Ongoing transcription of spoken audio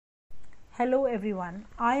Hello everyone,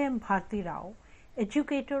 I am Bharti Rao,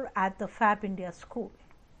 educator at the Fab India School.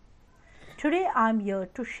 Today I am here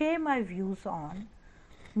to share my views on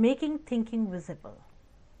making thinking visible.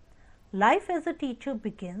 Life as a teacher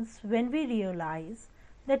begins when we realize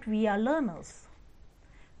that we are learners.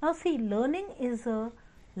 Now see, learning is a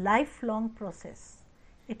lifelong process.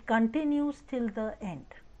 It continues till the end.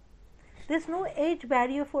 There is no age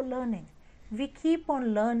barrier for learning. We keep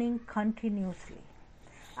on learning continuously.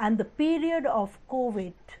 And the period of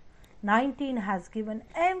COVID-19 has given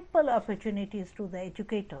ample opportunities to the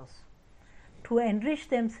educators to enrich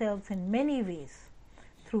themselves in many ways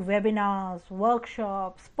through webinars,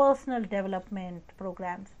 workshops, personal development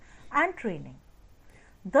programs, and training.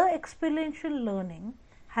 The experiential learning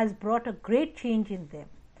has brought a great change in them,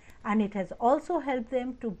 and it has also helped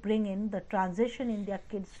them to bring in the transition in their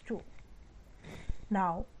kids too.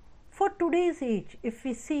 Now, for today's age, if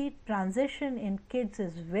we see, transition in kids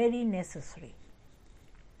is very necessary.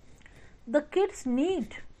 The kids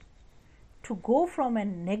need to go from a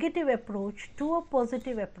negative approach to a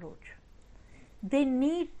positive approach. They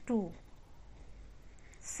need to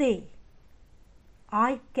say,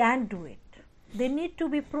 I can do it. They need to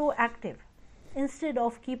be proactive instead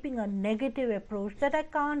of keeping a negative approach that I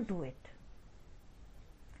can't do it.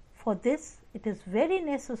 For this, it is very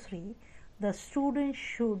necessary the students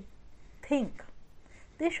should think.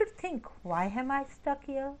 They should think, why am I stuck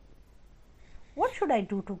here? What should I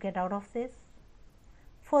do to get out of this?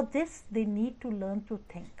 For this, they need to learn to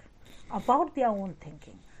think about their own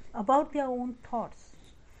thinking, about their own thoughts.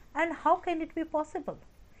 And how can it be possible?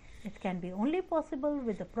 It can be only possible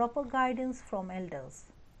with the proper guidance from elders.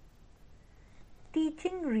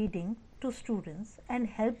 Teaching reading to students and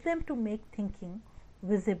help them to make thinking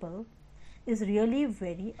visible is really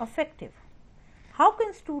very effective. How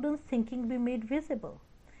can students' thinking be made visible?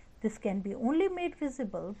 This can be only made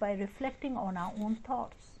visible by reflecting on our own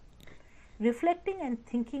thoughts. Reflecting and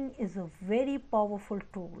thinking is a very powerful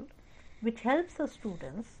tool which helps the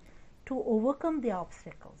students to overcome their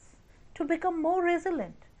obstacles, to become more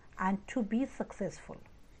resilient, and to be successful.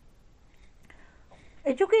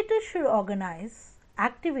 Educators should organize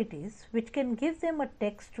activities which can give them a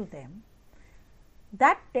text to them.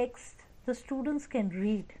 That text the students can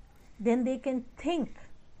read, then they can think,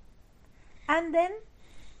 and then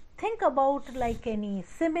think about like any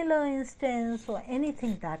similar instance or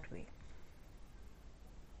anything that way.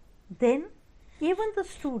 Then even the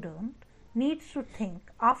student needs to think.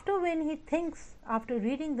 After when he thinks, after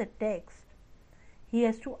reading the text, he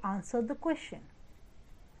has to answer the question.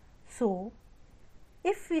 So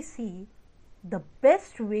if we see, the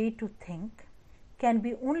best way to think can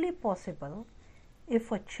be only possible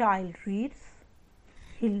if a child reads,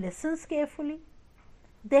 he listens carefully,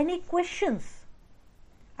 then he questions,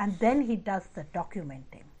 and then he does the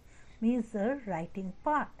documenting, means the writing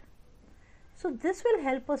part. So this will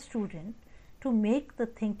help a student to make the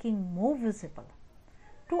thinking more visible,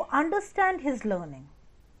 to understand his learning.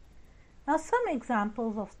 Now some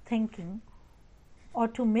examples of thinking or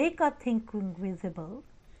to make our thinking visible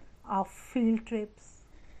are field trips,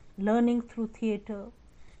 learning through theatre,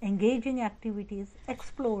 engaging activities,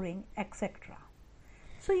 exploring, etc.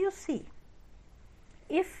 So you see,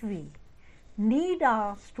 if we need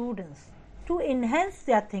our students to enhance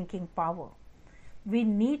their thinking power, we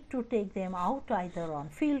need to take them out either on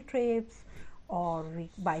field trips or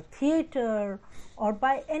by theatre or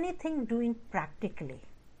by anything doing practically.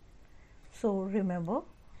 So remember,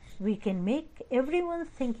 we can make everyone's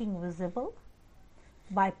thinking visible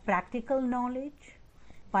by practical knowledge,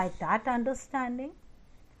 by that understanding,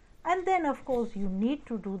 and then of course you need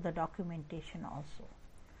to do the documentation also.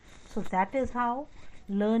 So that is how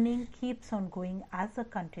learning keeps on going as a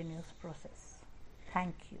continuous process.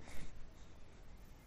 Thank you.